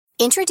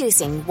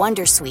Introducing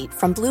Wondersuite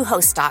from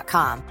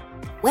Bluehost.com.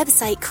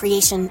 Website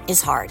creation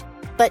is hard,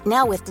 but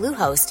now with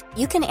Bluehost,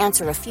 you can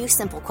answer a few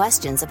simple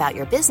questions about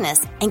your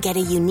business and get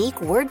a unique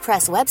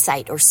WordPress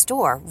website or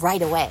store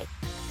right away.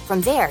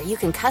 From there, you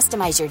can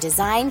customize your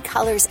design,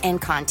 colors,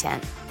 and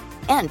content.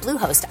 And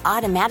Bluehost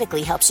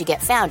automatically helps you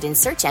get found in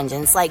search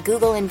engines like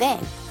Google and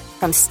Bing.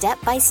 From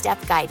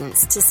step-by-step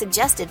guidance to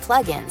suggested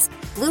plugins,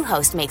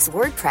 Bluehost makes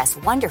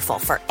WordPress wonderful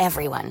for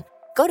everyone.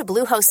 Go to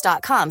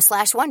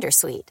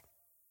bluehost.com/wondersuite.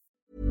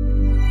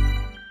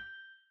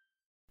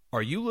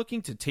 Are you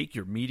looking to take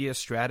your media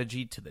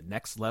strategy to the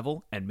next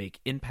level and make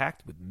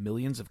impact with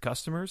millions of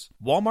customers?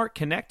 Walmart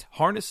Connect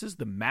harnesses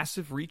the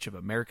massive reach of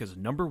America's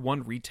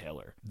 #1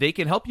 retailer. They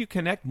can help you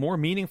connect more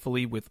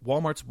meaningfully with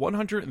Walmart's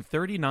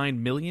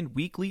 139 million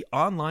weekly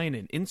online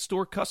and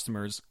in-store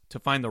customers to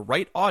find the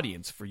right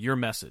audience for your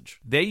message.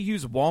 They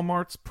use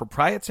Walmart's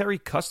proprietary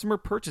customer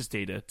purchase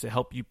data to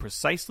help you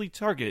precisely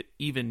target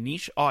even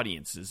niche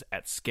audiences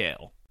at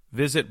scale.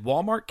 Visit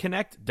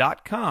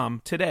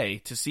walmartconnect.com today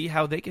to see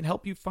how they can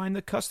help you find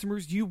the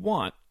customers you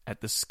want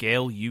at the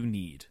scale you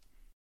need.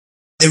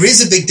 There is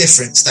a big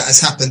difference that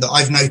has happened that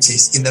I've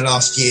noticed in the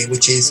last year,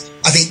 which is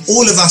I think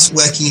all of us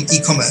working in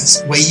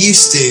e-commerce, we're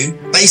used to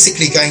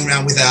basically going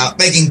around with our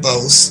begging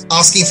bowls,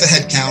 asking for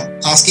headcount,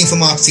 asking for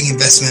marketing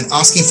investment,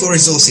 asking for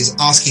resources,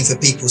 asking for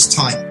people's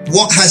time.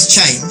 What has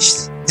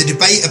changed? The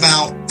debate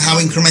about how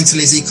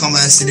incremental is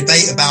e-commerce, the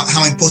debate about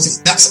how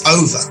important, that's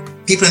over.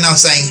 People are now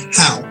saying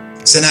how.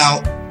 So now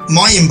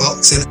my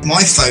inbox and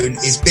my phone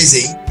is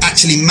busy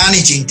actually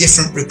managing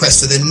different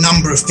requests for the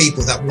number of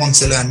people that want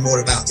to learn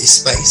more about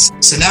this space.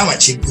 So now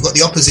actually we've got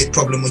the opposite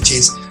problem, which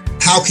is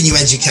how can you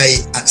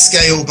educate at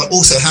scale, but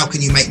also how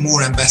can you make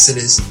more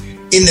ambassadors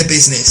in the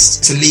business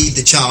to lead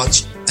the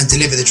charge and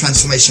deliver the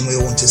transformation we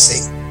all want to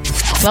see.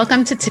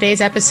 Welcome to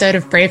today's episode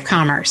of Brave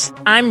Commerce.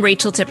 I'm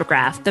Rachel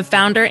Tipograph, the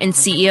founder and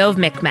CEO of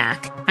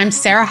Micmac. I'm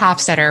Sarah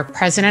Hofstetter,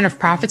 president of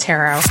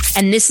Profitero.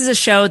 And this is a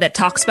show that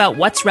talks about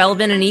what's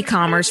relevant in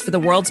e-commerce for the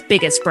world's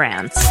biggest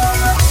brands.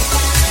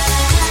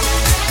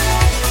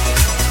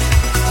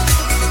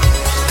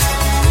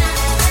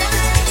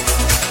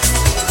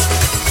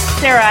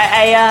 Sarah,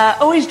 I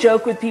always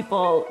joke with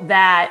people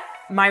that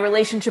my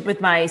relationship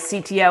with my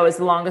CTO is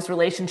the longest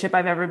relationship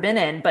I've ever been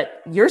in,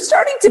 but you're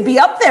starting to be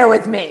up there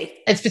with me.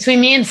 It's between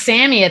me and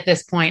Sammy at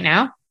this point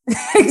now.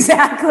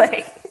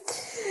 Exactly.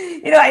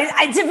 You know,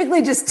 I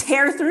typically just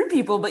tear through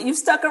people, but you've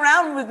stuck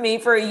around with me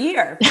for a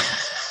year.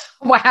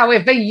 Wow.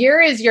 If a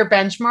year is your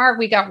benchmark,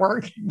 we got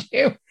work to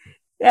do.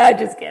 Yeah, I'm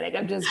just kidding.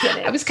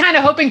 I was kind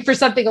of hoping for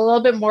something a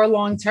little bit more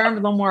long-term, a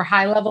little more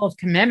high level of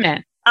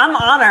commitment. I'm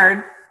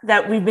honored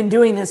that we've been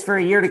doing this for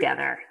a year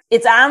together.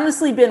 It's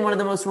honestly been one of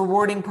the most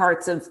rewarding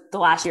parts of the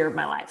last year of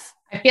my life.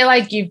 I feel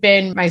like you've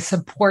been my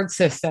support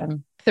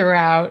system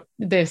throughout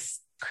this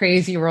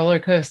crazy roller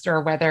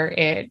coaster, whether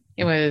it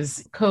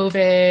was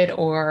COVID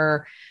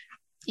or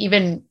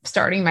even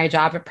starting my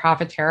job at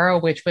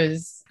Profitero, which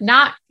was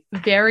not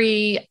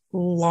very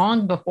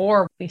long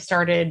before we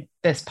started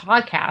this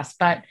podcast.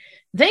 But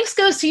thanks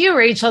goes to you,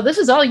 Rachel. This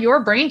is all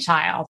your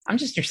brainchild. I'm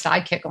just your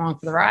sidekick along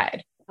for the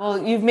ride.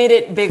 Well, you've made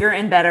it bigger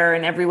and better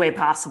in every way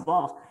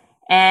possible.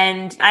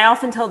 And I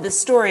often tell this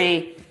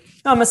story.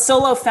 I'm a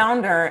solo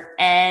founder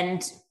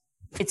and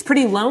it's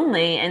pretty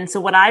lonely. And so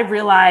what I've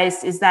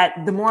realized is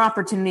that the more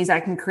opportunities I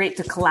can create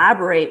to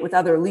collaborate with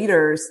other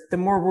leaders, the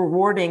more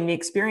rewarding the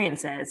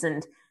experience is.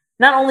 And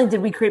not only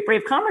did we create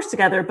Brave Commerce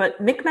together,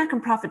 but Micmac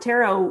and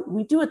Profitero,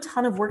 we do a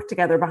ton of work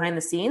together behind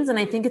the scenes. And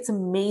I think it's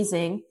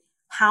amazing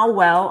how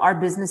well our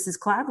businesses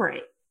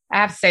collaborate. I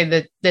have to say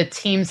that the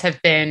teams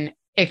have been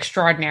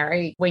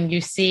extraordinary. When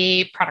you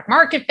see product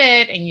market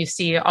fit and you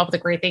see all the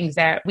great things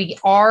that we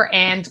are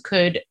and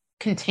could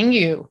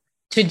continue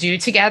to do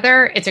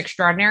together, it's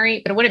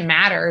extraordinary, but it wouldn't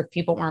matter if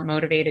people weren't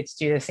motivated to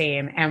do the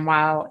same. And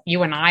while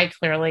you and I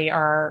clearly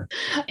are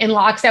in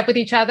lockstep with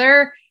each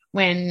other,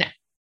 when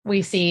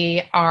we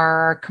see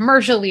our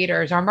commercial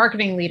leaders, our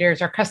marketing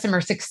leaders, our customer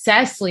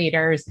success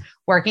leaders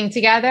working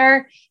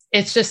together,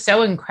 it's just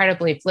so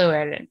incredibly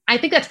fluid. And I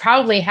think that's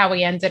probably how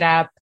we ended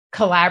up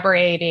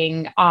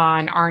collaborating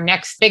on our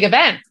next big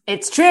event.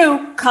 It's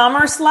true.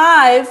 Commerce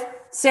Live.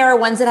 Sarah,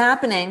 when's it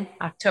happening?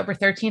 October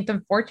 13th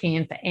and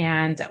 14th.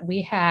 And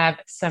we have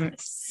some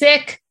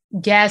sick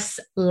guests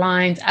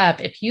lined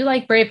up. If you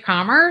like Brave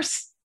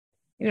Commerce,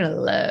 you're going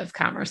to love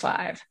Commerce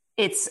Live.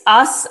 It's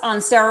us on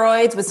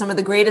steroids with some of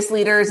the greatest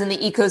leaders in the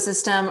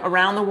ecosystem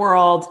around the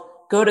world.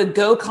 Go to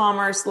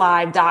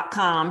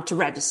gocommercelive.com to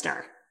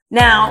register.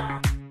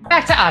 Now,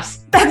 back to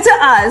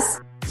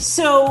us.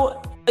 So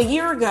a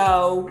year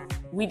ago,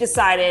 we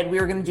decided we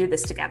were going to do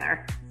this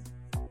together.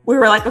 We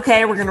were like,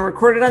 okay, we're going to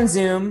record it on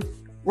Zoom.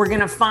 We're going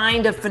to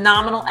find a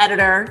phenomenal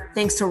editor,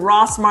 thanks to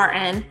Ross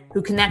Martin,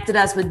 who connected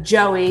us with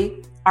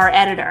Joey, our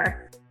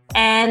editor.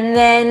 And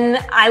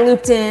then I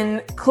looped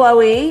in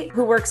Chloe,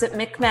 who works at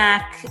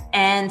Micmac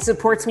and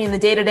supports me in the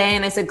day-to-day.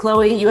 And I said,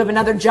 Chloe, you have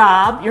another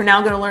job. You're now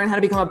going to learn how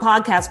to become a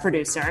podcast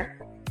producer.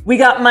 We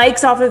got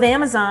mics off of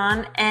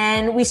Amazon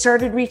and we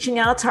started reaching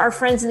out to our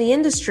friends in the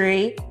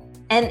industry.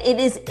 And it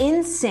is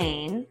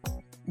insane,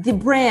 the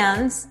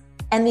brands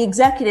and the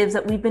executives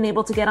that we've been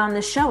able to get on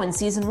this show in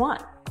season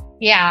 1.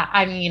 Yeah,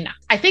 I mean,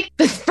 I think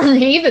for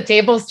me, the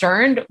tables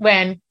turned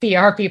when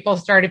PR people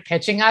started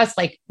pitching us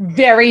like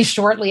very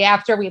shortly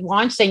after we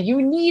launched, saying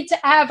you need to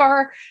have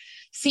our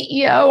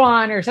CEO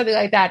on or something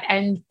like that.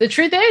 And the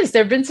truth is,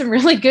 there have been some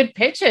really good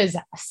pitches.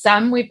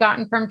 Some we've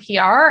gotten from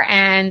PR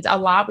and a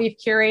lot we've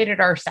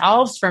curated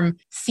ourselves, from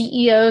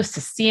CEOs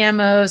to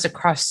CMOs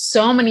across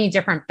so many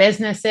different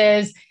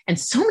businesses and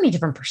so many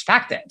different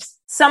perspectives.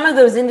 Some of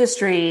those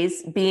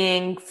industries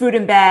being food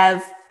and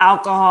bev,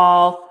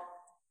 alcohol,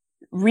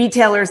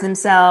 retailers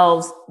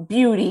themselves,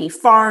 beauty,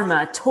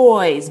 pharma,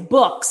 toys,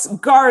 books,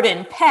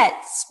 garden,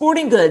 pets,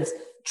 sporting goods,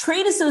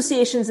 trade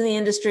associations in the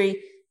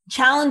industry,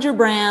 challenger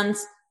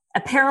brands,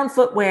 apparel and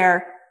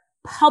footwear,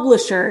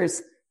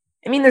 publishers.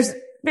 I mean, there's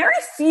very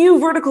few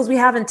verticals we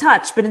haven't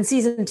touched, but in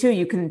season 2,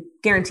 you can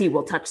guarantee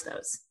we'll touch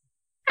those.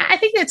 I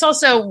think it's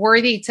also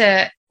worthy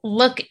to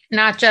look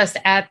not just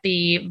at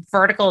the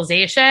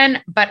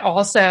verticalization, but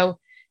also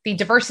the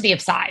diversity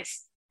of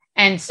size.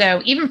 And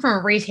so even from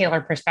a retailer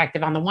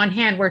perspective, on the one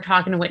hand, we're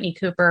talking to Whitney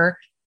Cooper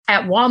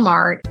at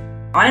Walmart.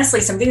 Honestly,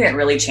 something that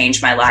really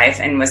changed my life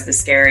and was the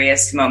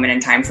scariest moment in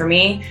time for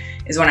me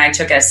is when I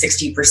took a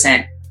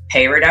 60%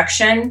 pay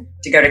reduction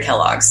to go to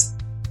Kellogg's.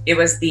 It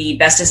was the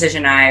best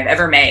decision I've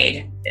ever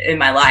made in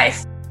my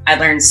life. I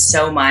learned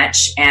so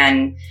much,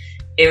 and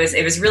it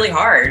was really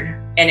hard,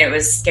 and it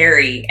was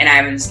scary, and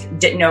I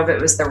didn't know if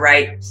it was the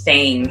right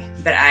thing,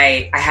 but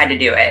I had to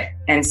do it.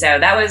 And so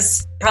that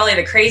was probably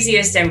the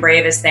craziest and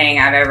bravest thing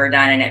I've ever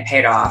done, and it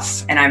paid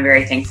off. And I'm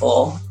very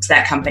thankful to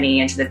that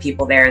company and to the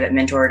people there that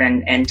mentored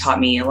and taught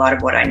me a lot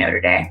of what I know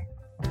today.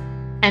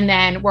 And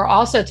then we're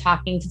also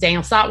talking to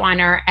Daniel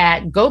Slotweiner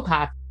at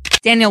GoPuff.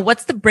 Daniel,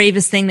 what's the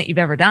bravest thing that you've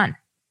ever done?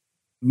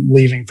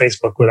 Leaving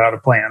Facebook without a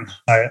plan.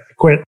 I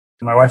quit.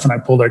 My wife and I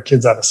pulled our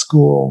kids out of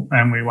school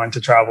and we went to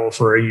travel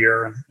for a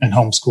year and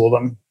homeschooled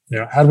them.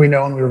 Had we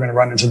known we were going to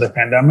run into the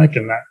pandemic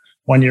and that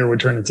 1 year would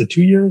turn into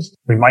 2 years,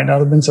 we might not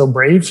have been so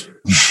brave,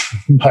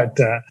 but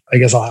I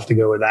guess I'll have to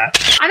go with that.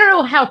 I don't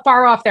know how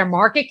far off their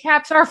market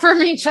caps are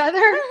from each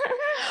other,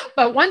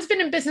 but one's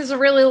been in business a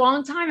really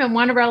long time and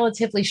one a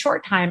relatively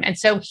short time. And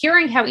so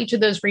hearing how each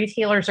of those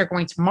retailers are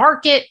going to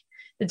market,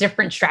 the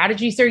different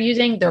strategies they're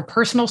using, their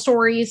personal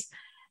stories,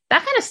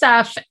 that kind of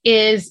stuff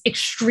is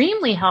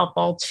extremely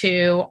helpful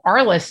to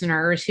our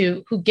listeners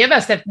who give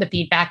us the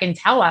feedback and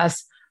tell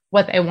us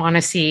what they want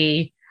to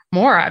see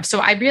more of. So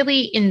I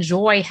really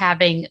enjoy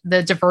having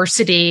the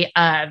diversity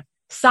of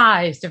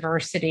size,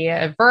 diversity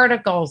of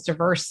verticals,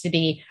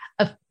 diversity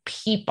of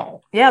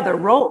people. Yeah, the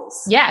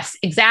roles. Yes,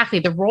 exactly.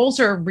 The roles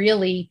are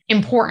really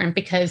important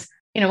because,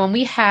 when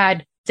we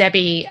had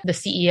Debbie, the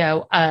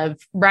CEO of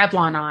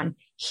Revlon, on,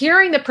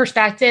 hearing the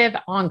perspective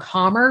on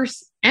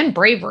commerce and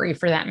bravery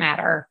for that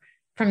matter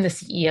from the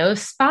CEO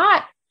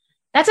spot,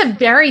 that's a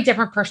very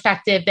different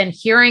perspective than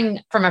hearing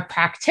from a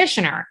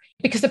practitioner,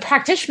 because the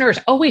practitioner is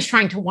always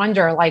trying to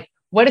wonder, like,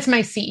 what is my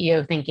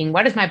CEO thinking?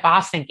 What is my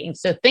boss thinking?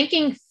 So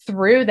thinking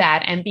through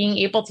that and being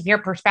able to hear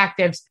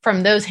perspectives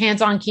from those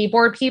hands-on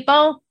keyboard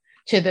people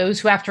to those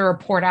who have to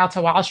report out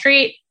to Wall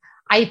Street,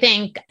 I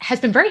think has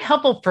been very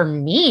helpful for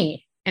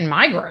me in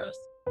my growth.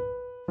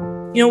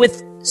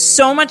 With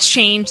so much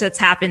change that's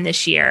happened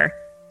this year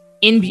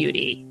in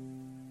beauty,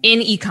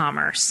 in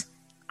e-commerce,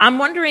 I'm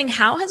wondering,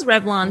 how has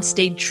Revlon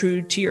stayed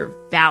true to your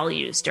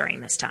values during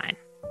this time?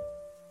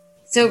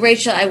 So,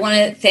 Rachel, I want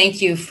to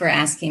thank you for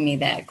asking me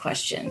that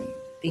question,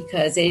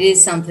 because it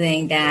is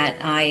something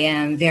that I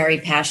am very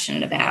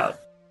passionate about.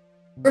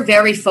 We're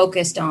very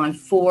focused on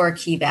 4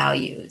 key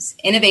values: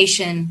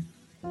 innovation,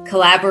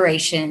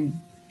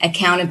 collaboration,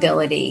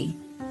 accountability,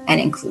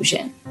 and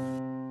inclusion.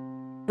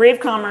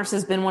 Brave Commerce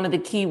has been one of the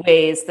key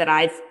ways that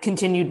I've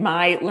continued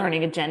my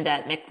learning agenda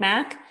at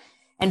McMac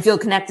and feel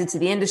connected to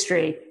the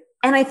industry.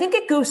 And I think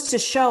it goes to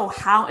show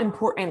how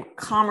important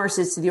commerce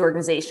is to the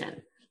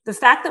organization. The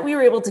fact that we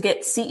were able to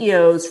get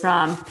CEOs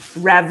from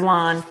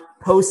Revlon,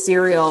 Post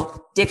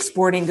Cereal, Dick's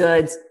Sporting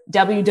Goods,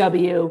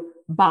 WW,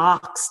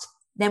 Boxed.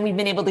 Then we've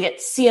been able to get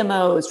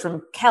CMOs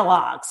from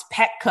Kellogg's,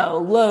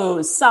 Petco,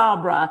 Lowe's,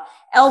 Sabra,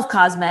 Elf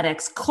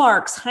Cosmetics,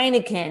 Clarks,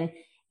 Heineken,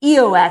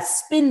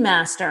 EOS, Spin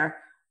Master.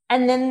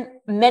 And then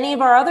many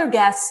of our other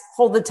guests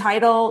hold the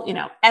title,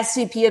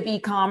 SVP of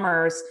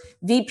e-commerce,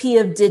 VP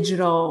of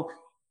digital.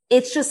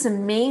 It's just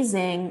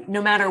amazing.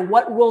 No matter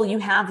what role you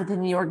have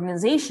within the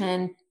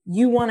organization,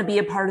 you want to be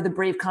a part of the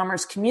Brave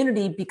Commerce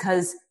community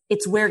because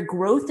it's where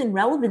growth and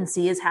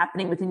relevancy is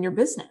happening within your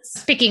business.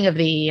 Speaking of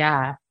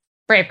the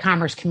Brave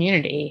Commerce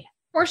community,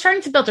 we're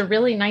starting to build a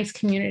really nice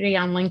community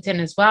on LinkedIn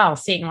as well,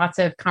 seeing lots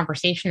of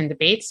conversation and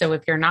debate. So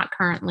if you're not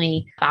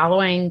currently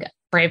following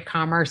Brave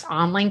Commerce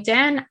on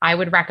LinkedIn, I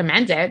would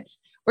recommend it.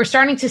 We're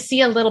starting to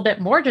see a little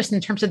bit more just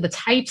in terms of the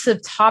types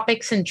of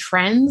topics and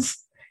trends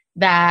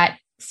that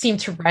seem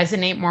to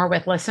resonate more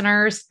with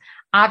listeners.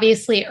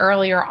 Obviously,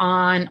 earlier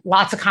on,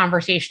 lots of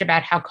conversation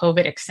about how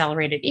COVID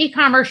accelerated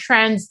e-commerce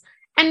trends.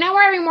 And now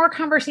we're having more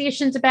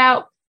conversations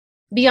about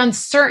the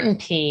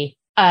uncertainty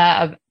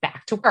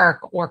back to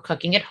work or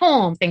cooking at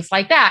home, things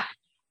like that.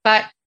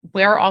 But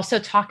we're also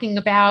talking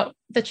about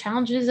the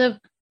challenges of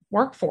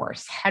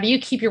workforce. How do you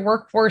keep your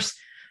workforce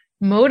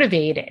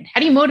motivated?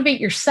 How do you motivate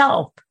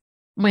yourself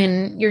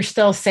when you're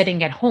still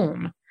sitting at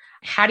home?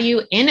 How do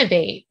you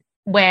innovate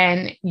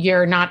when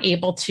you're not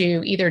able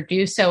to either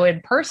do so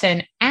in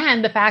person,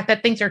 and the fact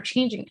that things are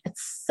changing at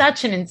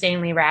such an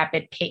insanely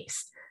rapid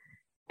pace?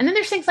 And then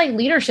there's things like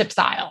leadership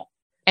style,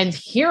 and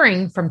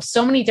hearing from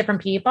so many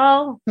different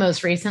people,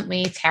 most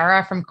recently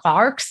Tara from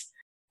Clark's,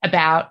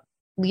 about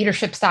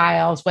leadership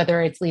styles,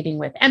 whether it's leading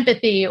with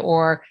empathy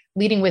or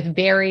leading with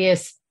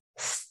various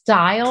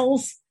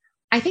styles.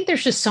 I think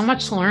there's just so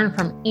much to learn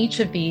from each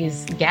of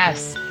these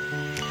guests.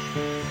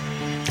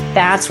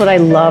 That's what I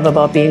love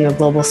about being a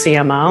global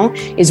CMO,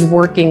 is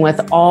working with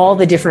all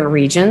the different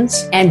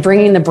regions and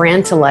bringing the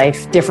brand to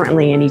life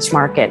differently in each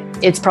market.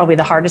 It's probably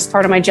the hardest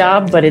part of my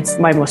job, but it's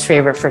my most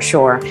favorite for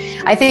sure.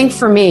 I think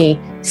for me,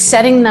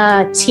 setting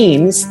the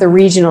teams, the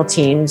regional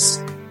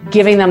teams,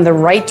 giving them the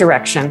right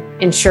direction,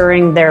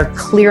 ensuring they're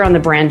clear on the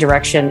brand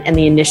direction and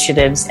the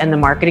initiatives and the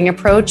marketing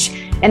approach,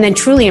 and then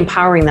truly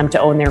empowering them to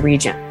own their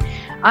region.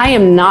 I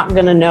am not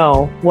going to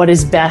know what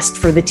is best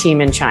for the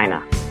team in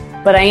China,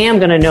 but I am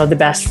going to know the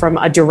best from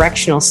a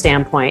directional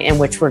standpoint in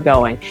which we're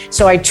going.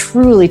 So I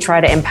truly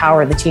try to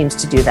empower the teams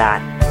to do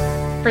that.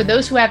 For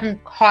those who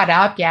haven't caught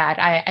up yet,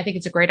 I think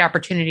it's a great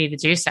opportunity to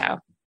do so.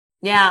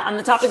 Yeah. On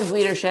the topic of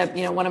leadership,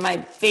 one of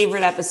my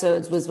favorite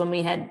episodes was when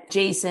we had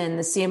Jason,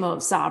 the CMO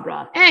of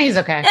Sabra. He's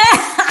okay.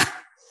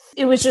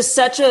 It was just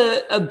such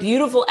a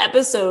beautiful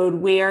episode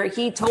where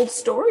he told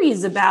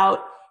stories about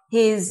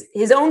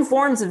his own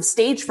forms of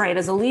stage fright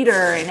as a leader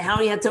and how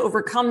he had to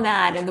overcome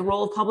that and the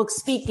role of public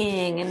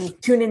speaking,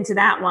 and tune into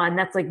that one.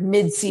 That's like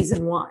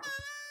mid-season 1.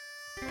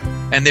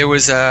 And there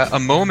was a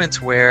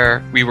moment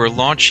where we were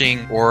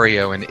launching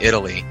Oreo in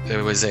Italy.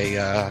 There was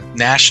a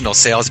national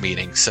sales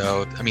meeting.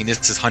 So,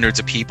 this is hundreds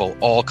of people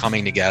all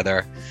coming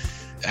together.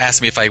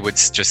 Asked me if I would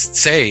just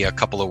say a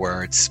couple of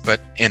words, but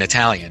in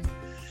Italian.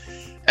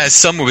 As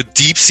someone with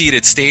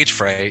deep-seated stage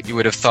fright, you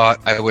would have thought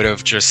I would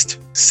have just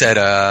said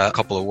a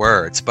couple of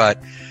words.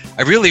 But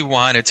I really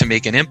wanted to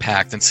make an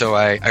impact. And so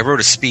I wrote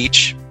a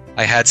speech.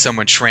 I had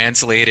someone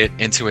translate it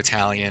into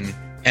Italian.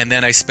 And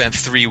then I spent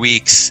 3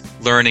 weeks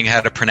learning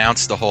how to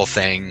pronounce the whole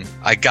thing.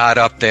 I got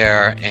up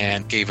there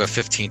and gave a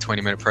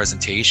 15-20-minute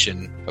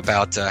presentation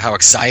about how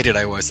excited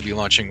I was to be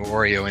launching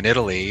Oreo in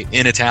Italy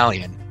in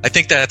Italian. I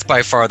think that's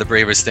by far the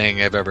bravest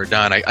thing I've ever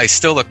done. I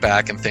still look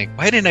back and think,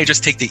 why didn't I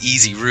just take the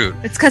easy route?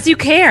 It's because you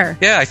care.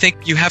 Yeah, I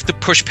think you have to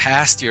push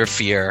past your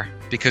fear,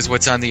 because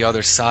what's on the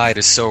other side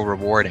is so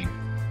rewarding.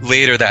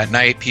 Later that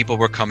night, people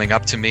were coming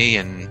up to me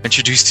and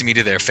introducing me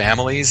to their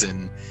families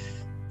and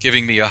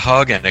giving me a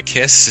hug and a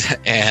kiss,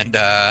 and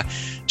I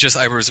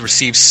was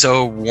received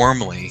so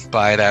warmly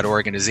by that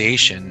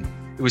organization.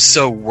 It was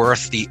so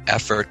worth the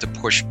effort to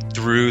push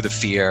through the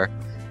fear,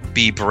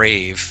 be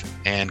brave,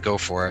 and go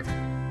for it.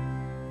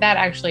 That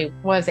actually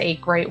was a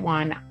great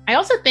one. I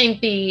also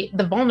think the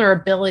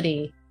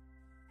vulnerability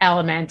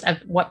element of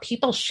what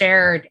people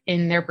shared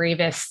in their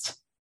bravest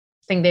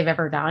thing they've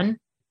ever done,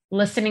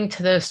 listening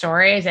to those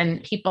stories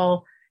and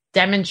people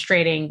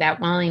demonstrating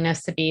that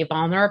willingness to be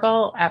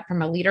vulnerable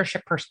from a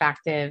leadership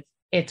perspective,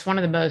 it's one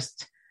of the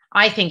most,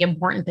 I think,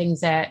 important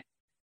things that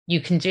you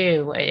can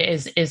do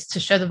is to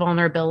show the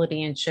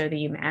vulnerability and show the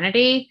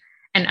humanity,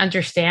 and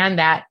understand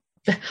that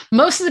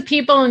most of the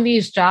people in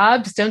these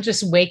jobs don't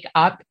just wake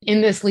up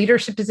in this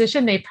leadership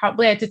position. They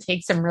probably had to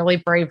take some really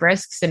brave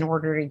risks in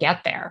order to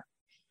get there.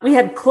 We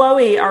had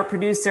Chloe, our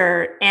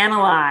producer,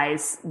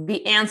 analyze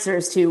the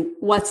answers to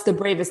what's the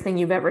bravest thing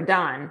you've ever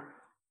done.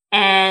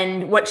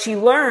 And what she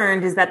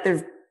learned is that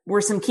there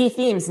were some key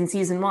themes in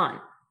season 1.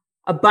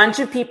 A bunch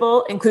of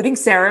people, including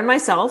Sarah and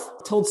myself,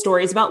 told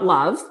stories about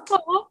love.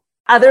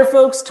 Other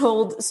folks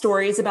told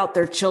stories about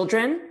their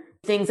children,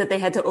 things that they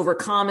had to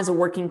overcome as a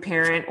working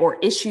parent or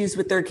issues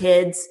with their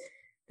kids.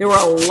 There were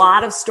a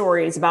lot of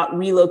stories about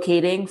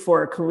relocating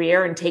for a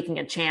career and taking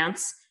a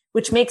chance,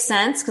 which makes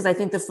sense because I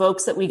think the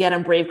folks that we get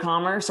on Brave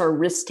Commerce are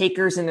risk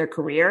takers in their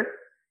career.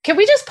 Can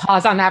we just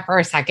pause on that for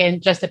a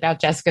second, just about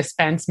Jessica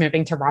Spence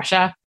moving to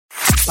Russia?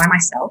 By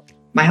myself.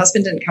 My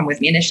husband didn't come with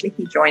me initially.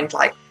 He joined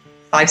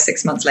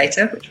 5-6 months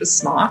later, which was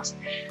smart.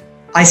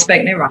 I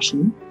spoke no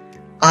Russian.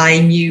 I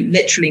knew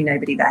literally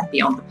nobody there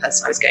beyond the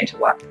person I was going to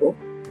work for.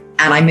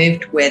 And I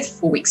moved with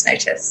 4 weeks'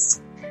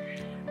 notice,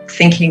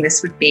 thinking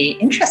this would be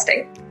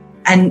interesting.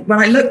 And when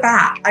I look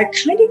back, I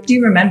kind of do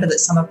remember that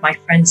some of my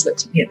friends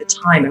looked at me at the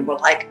time and were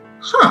like,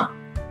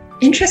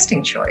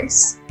 interesting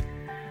choice.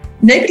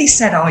 Nobody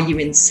said, are you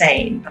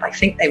insane? But I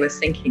think they were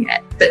thinking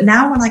it. But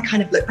now when I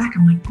kind of look back,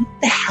 I'm like, what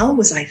the hell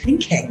was I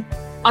thinking?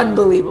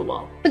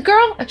 Unbelievable. The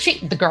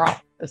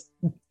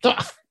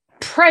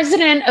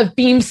president of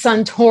Beam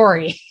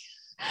Suntory.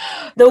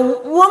 The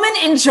woman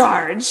in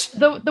charge.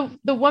 The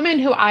woman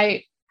who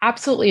I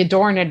absolutely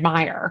adore and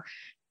admire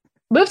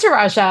moved to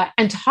Russia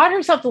and taught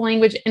herself the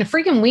language in a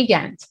freaking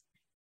weekend.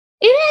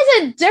 It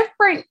is a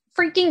different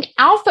freaking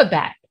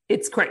alphabet.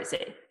 It's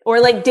crazy.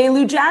 Or like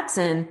Dalu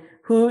Jackson,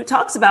 who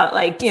talks about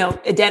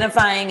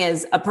identifying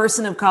as a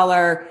person of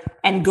color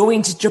and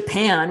going to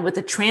Japan with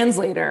a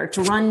translator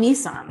to run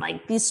Nissan.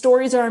 Like, these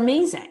stories are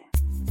amazing.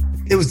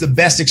 It was the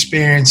best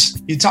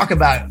experience. You talk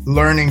about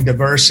learning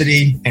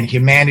diversity and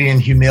humanity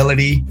and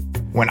humility.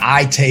 When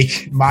I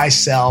take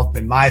myself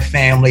and my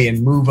family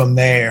and move them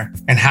there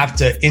and have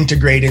to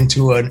integrate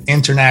into an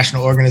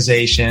international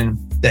organization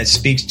that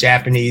speaks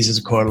Japanese as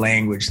a core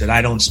language that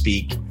I don't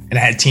speak. And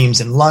I had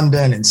teams in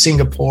London and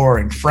Singapore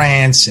and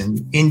France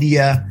and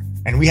India.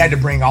 And we had to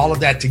bring all of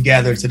that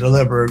together to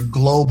deliver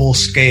global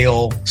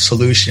scale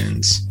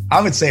solutions. I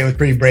would say it was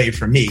pretty brave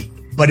for me,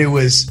 but it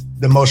was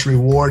the most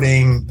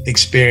rewarding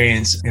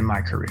experience in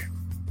my career.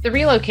 The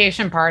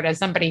relocation part, as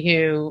somebody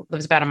who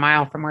lives about a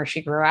mile from where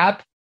she grew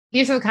up,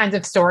 these are the kinds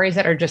of stories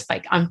that are just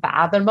like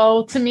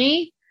unfathomable to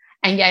me,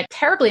 and yet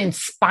terribly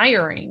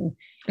inspiring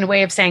in a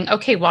way of saying,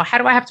 okay, well, how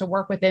do I have to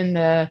work within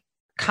the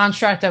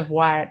construct of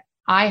what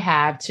I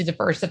have to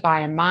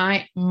diversify in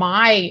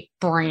my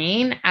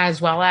brain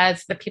as well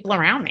as the people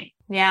around me?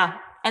 Yeah.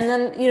 And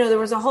then, there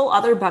was a whole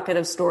other bucket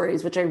of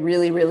stories, which I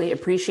really, really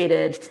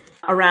appreciated,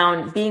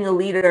 around being a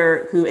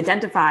leader who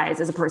identifies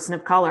as a person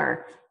of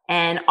color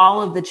and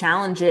all of the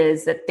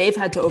challenges that they've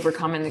had to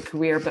overcome in their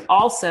career, but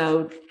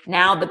also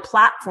now the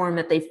platform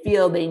that they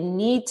feel they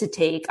need to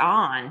take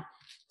on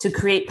to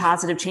create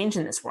positive change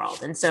in this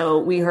world. And so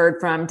we heard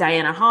from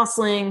Diana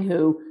Hosling,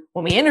 who,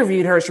 when we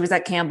interviewed her, she was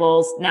at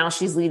Campbell's. Now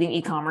she's leading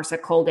e-commerce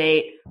at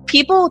Colgate.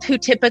 People who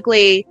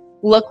typically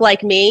look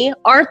like me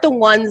aren't the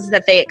ones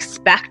that they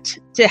expect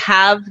to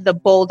have the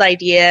bold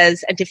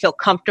ideas and to feel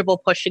comfortable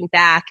pushing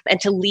back and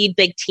to lead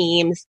big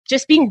teams.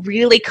 Just being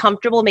really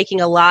comfortable,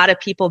 making a lot of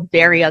people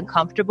very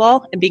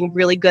uncomfortable and being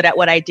really good at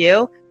what I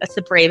do. That's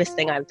the bravest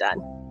thing I've done.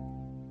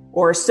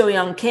 Or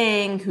So-Young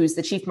King, who's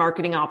the chief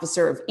marketing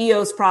officer of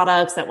EOS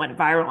products that went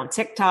viral on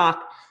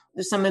TikTok.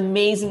 There's some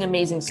amazing,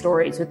 amazing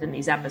stories within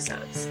these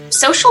episodes.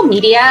 Social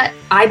media,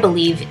 I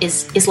believe,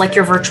 is like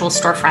your virtual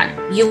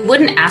storefront. You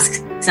wouldn't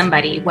ask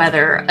somebody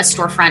whether a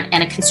storefront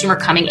and a consumer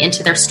coming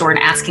into their store and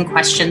asking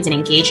questions and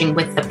engaging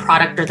with the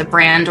product or the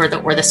brand or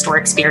the store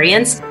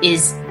experience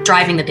is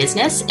driving the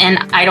business. And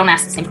I don't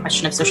ask the same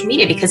question of social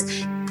media,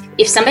 because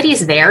if somebody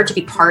is there to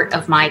be part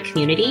of my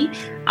community,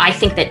 I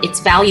think that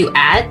it's value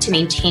add to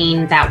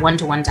maintain that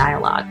one-to-one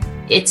dialogue.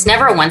 It's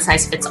never a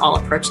one-size-fits-all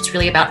approach. It's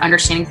really about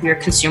understanding who your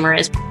consumer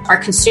is. Our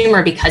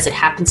consumer, because it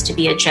happens to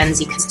be a Gen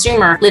Z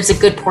consumer, lives a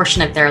good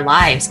portion of their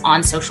lives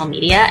on social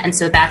media. And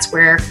so that's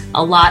where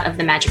a lot of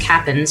the magic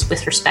happens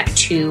with respect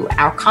to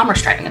our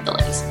commerce driving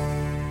abilities.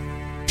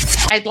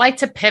 I'd like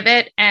to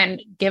pivot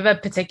and give a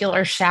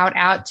particular shout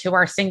out to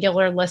our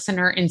singular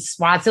listener in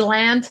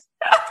Swaziland.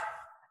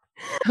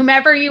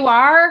 Whomever you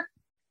are,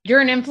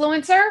 you're an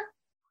influencer,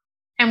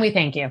 and we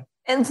thank you.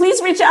 And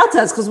please reach out to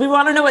us, because we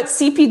want to know what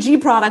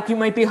CPG product you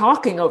might be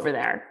hawking over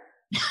there.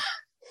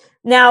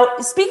 Now,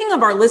 speaking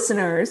of our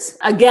listeners,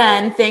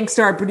 again, thanks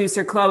to our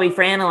producer, Chloe,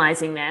 for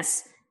analyzing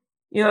this.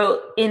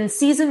 In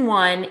season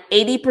 1,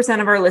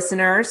 80% of our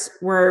listeners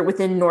were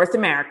within North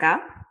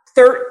America,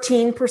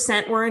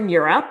 13% were in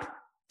Europe,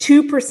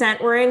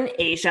 2% were in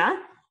Asia,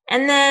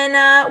 and then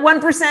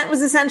 1%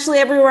 was essentially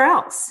everywhere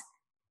else.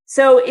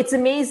 So it's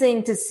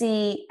amazing to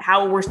see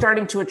how we're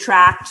starting to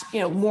attract,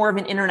 more of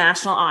an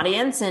international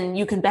audience. And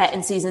you can bet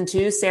in season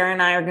 2, Sarah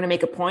and I are going to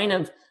make a point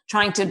of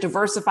trying to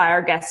diversify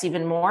our guests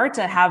even more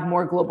to have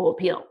more global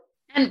appeal.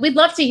 And we'd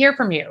love to hear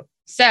from you.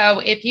 So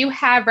if you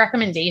have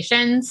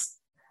recommendations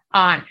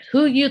on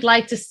who you'd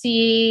like to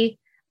see,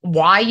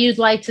 why you'd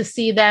like to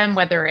see them,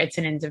 whether it's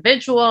an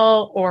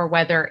individual or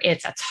whether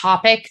it's a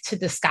topic to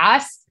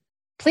discuss,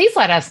 please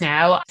let us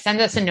know. Send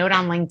us a note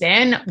on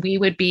LinkedIn. We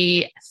would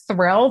be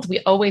thrilled.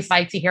 We always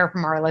like to hear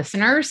from our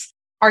listeners.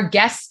 Our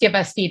guests give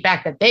us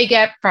feedback that they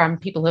get from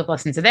people who've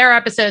listened to their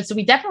episodes. So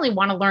we definitely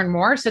want to learn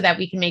more so that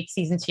we can make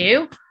season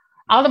 2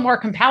 all the more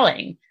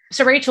compelling.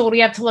 So Rachel, what do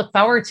we have to look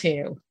forward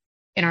to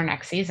in our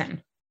next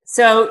season?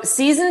 So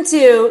season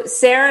 2,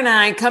 Sarah and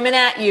I coming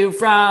at you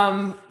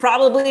from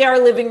probably our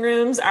living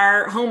rooms,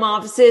 our home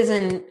offices,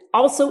 and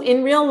also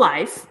in real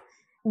life.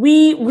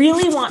 We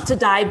really want to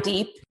dive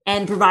deep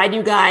and provide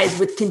you guys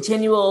with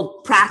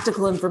continual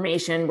practical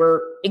information. We're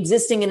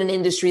existing in an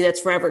industry that's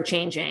forever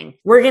changing.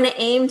 We're going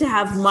to aim to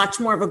have much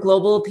more of a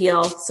global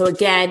appeal. So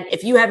again,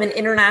 if you have an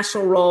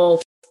international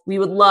role, we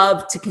would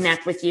love to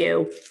connect with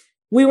you.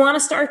 We want to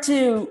start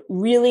to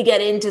really get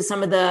into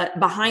some of the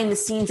behind the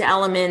scenes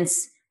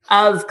elements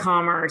of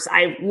commerce.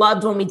 I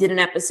loved when we did an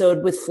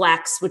episode with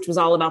Flex, which was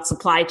all about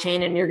supply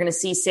chain. And you're going to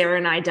see Sarah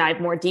and I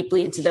dive more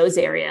deeply into those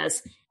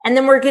areas. And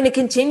then we're going to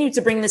continue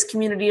to bring this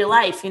community to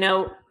life.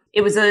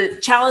 It was a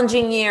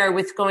challenging year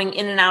with going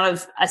in and out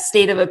of a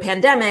state of a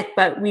pandemic,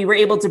 but we were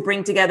able to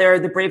bring together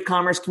the Brave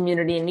Commerce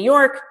community in New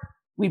York.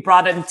 We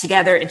brought them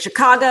together in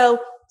Chicago.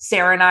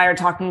 Sarah and I are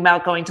talking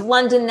about going to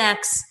London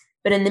next.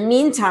 But in the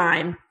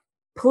meantime,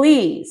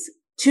 please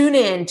tune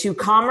in to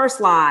Commerce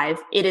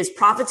Live. It is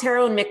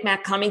Profitero and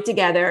Micmac coming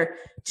together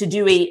to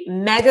do a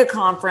mega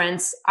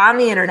conference on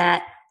the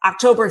internet,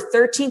 October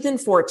 13th and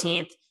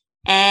 14th.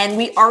 And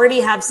we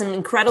already have some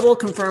incredible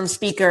confirmed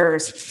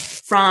speakers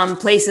from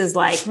places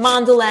like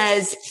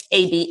Mondelez,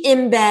 AB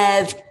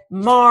InBev,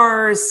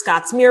 Mars,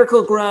 Scott's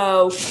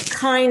Miracle-Gro,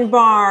 Kind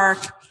Bar,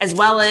 as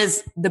well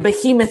as the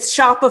behemoth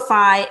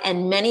Shopify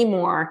and many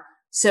more.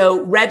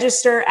 So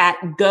register at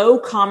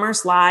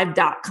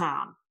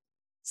gocommercelive.com.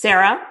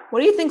 Sarah, what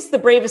do you think is the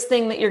bravest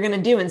thing that you're going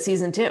to do in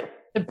season 2?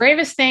 The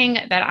bravest thing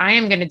that I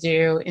am going to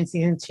do in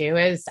season 2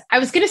 is, I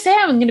was going to say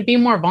I'm going to be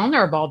more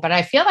vulnerable, but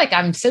I feel like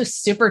I'm so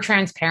super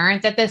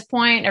transparent at this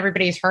point.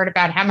 Everybody's heard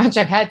about how much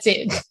I've had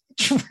to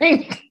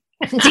drink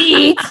and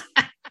eat.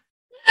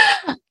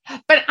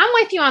 But I'm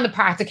with you on the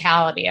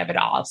practicality of it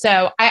all.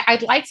 So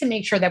I'd like to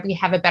make sure that we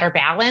have a better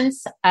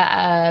balance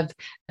of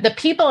the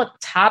people at the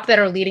top that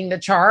are leading the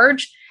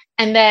charge,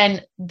 and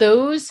then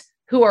those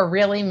who are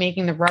really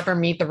making the rubber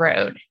meet the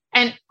road.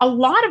 And a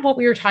lot of what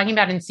we were talking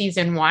about in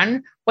season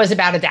 1 was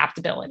about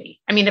adaptability.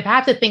 I mean, if I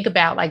have to think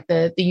about like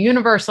the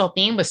universal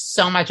theme was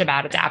so much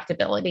about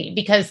adaptability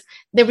because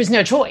there was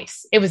no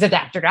choice. It was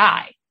adapt or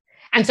die.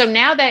 And so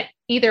now that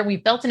either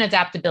we've built an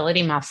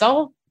adaptability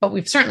muscle, but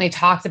we've certainly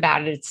talked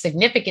about it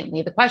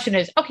significantly, the question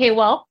is, okay,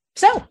 well,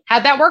 so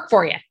how'd that work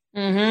for you?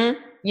 Mm-hmm.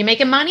 You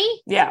making money?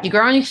 Yeah. You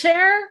growing your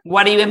share?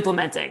 What are you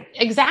implementing?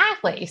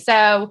 Exactly.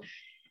 So,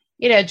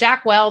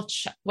 Jack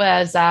Welch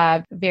was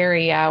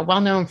very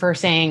well known for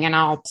saying, and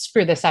I'll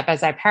screw this up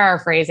as I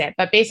paraphrase it,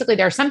 but basically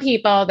there are some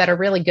people that are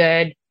really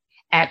good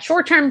at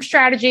short-term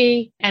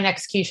strategy and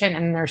execution,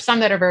 and there's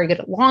some that are very good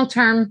at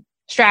long-term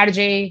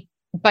strategy.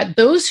 But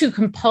those who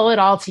can pull it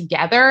all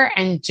together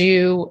and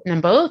do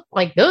them both,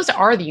 like those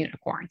are the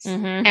unicorns.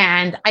 Mm-hmm.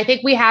 And I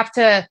think we have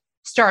to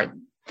start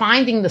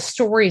finding the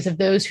stories of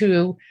those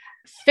who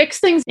fix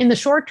things in the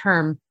short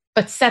term,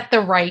 but set the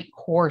right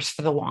course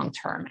for the long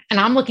term. And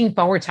I'm looking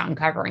forward to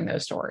uncovering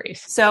those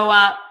stories. So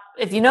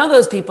if you know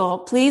those people,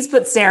 please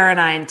put Sarah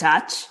and I in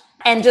touch.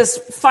 And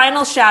just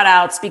final shout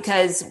outs,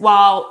 because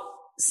while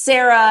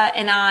Sarah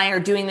and I are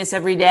doing this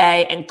every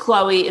day and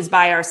Chloe is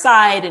by our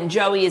side and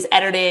Joey is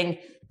editing,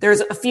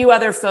 there's a few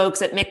other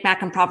folks at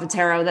Micmac and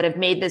Profitero that have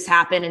made this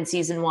happen in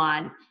season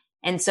 1.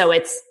 And so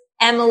it's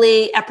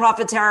Emily at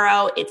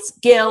Profitero, it's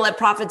Gil at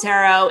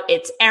Profitero,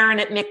 it's Aaron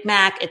at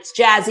Micmac, it's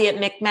Jazzy at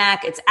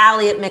Micmac, it's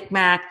Allie at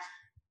Micmac.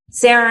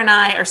 Sarah and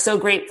I are so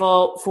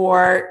grateful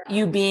for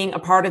you being a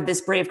part of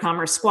this Brave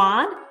Commerce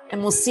squad,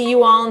 and we'll see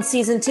you all in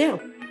season 2.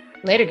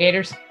 Later,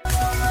 Gators.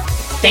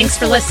 Thanks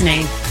for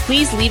listening.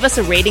 Please leave us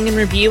a rating and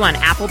review on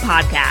Apple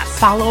Podcasts.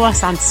 Follow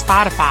us on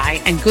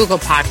Spotify and Google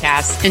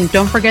Podcasts. And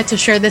don't forget to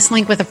share this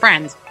link with a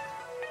friend.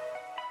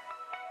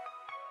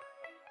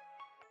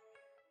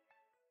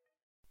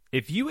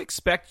 If you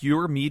expect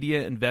your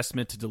media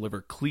investment to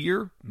deliver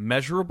clear,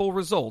 measurable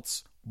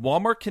results,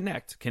 Walmart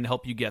Connect can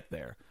help you get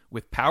there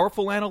with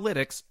powerful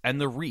analytics and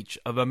the reach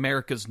of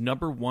America's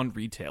 #1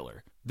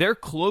 retailer. Their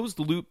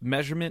closed-loop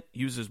measurement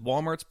uses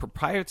Walmart's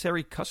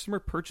proprietary customer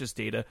purchase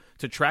data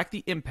to track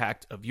the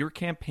impact of your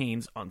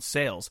campaigns on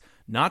sales,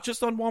 not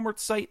just on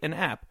Walmart's site and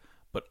app,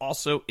 but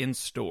also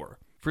in-store.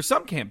 For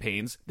some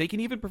campaigns, they can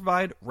even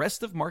provide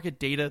rest-of-market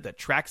data that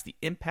tracks the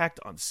impact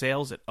on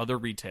sales at other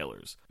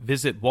retailers.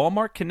 Visit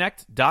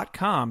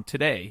walmartconnect.com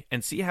today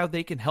and see how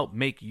they can help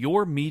make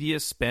your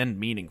media spend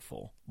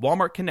meaningful.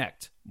 Walmart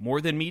Connect.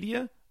 More than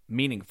media,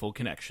 meaningful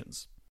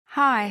connections.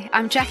 Hi,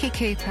 I'm Jackie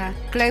Cooper,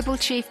 Global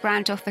Chief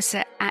Brand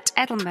Officer at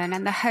Edelman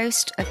and the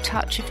host of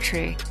Touch of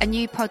Truth, a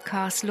new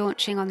podcast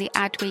launching on the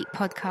Adweek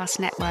Podcast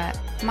Network.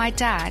 My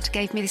dad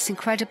gave me this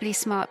incredibly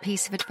smart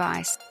piece of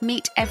advice: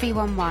 meet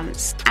everyone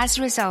once. As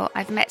a result,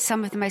 I've met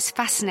some of the most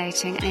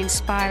fascinating and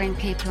inspiring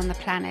people on the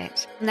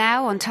planet.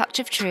 Now on Touch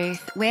of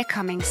Truth, we're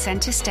coming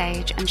center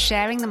stage and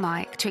sharing the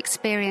mic to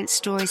experience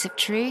stories of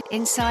truth,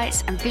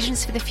 insights, and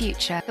visions for the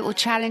future that will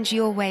challenge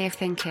your way of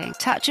thinking.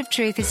 Touch of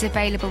Truth is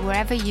available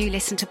wherever you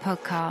listen to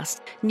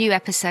podcasts. New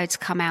episodes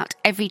come out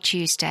every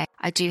Tuesday.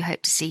 I do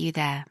hope to see you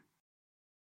there.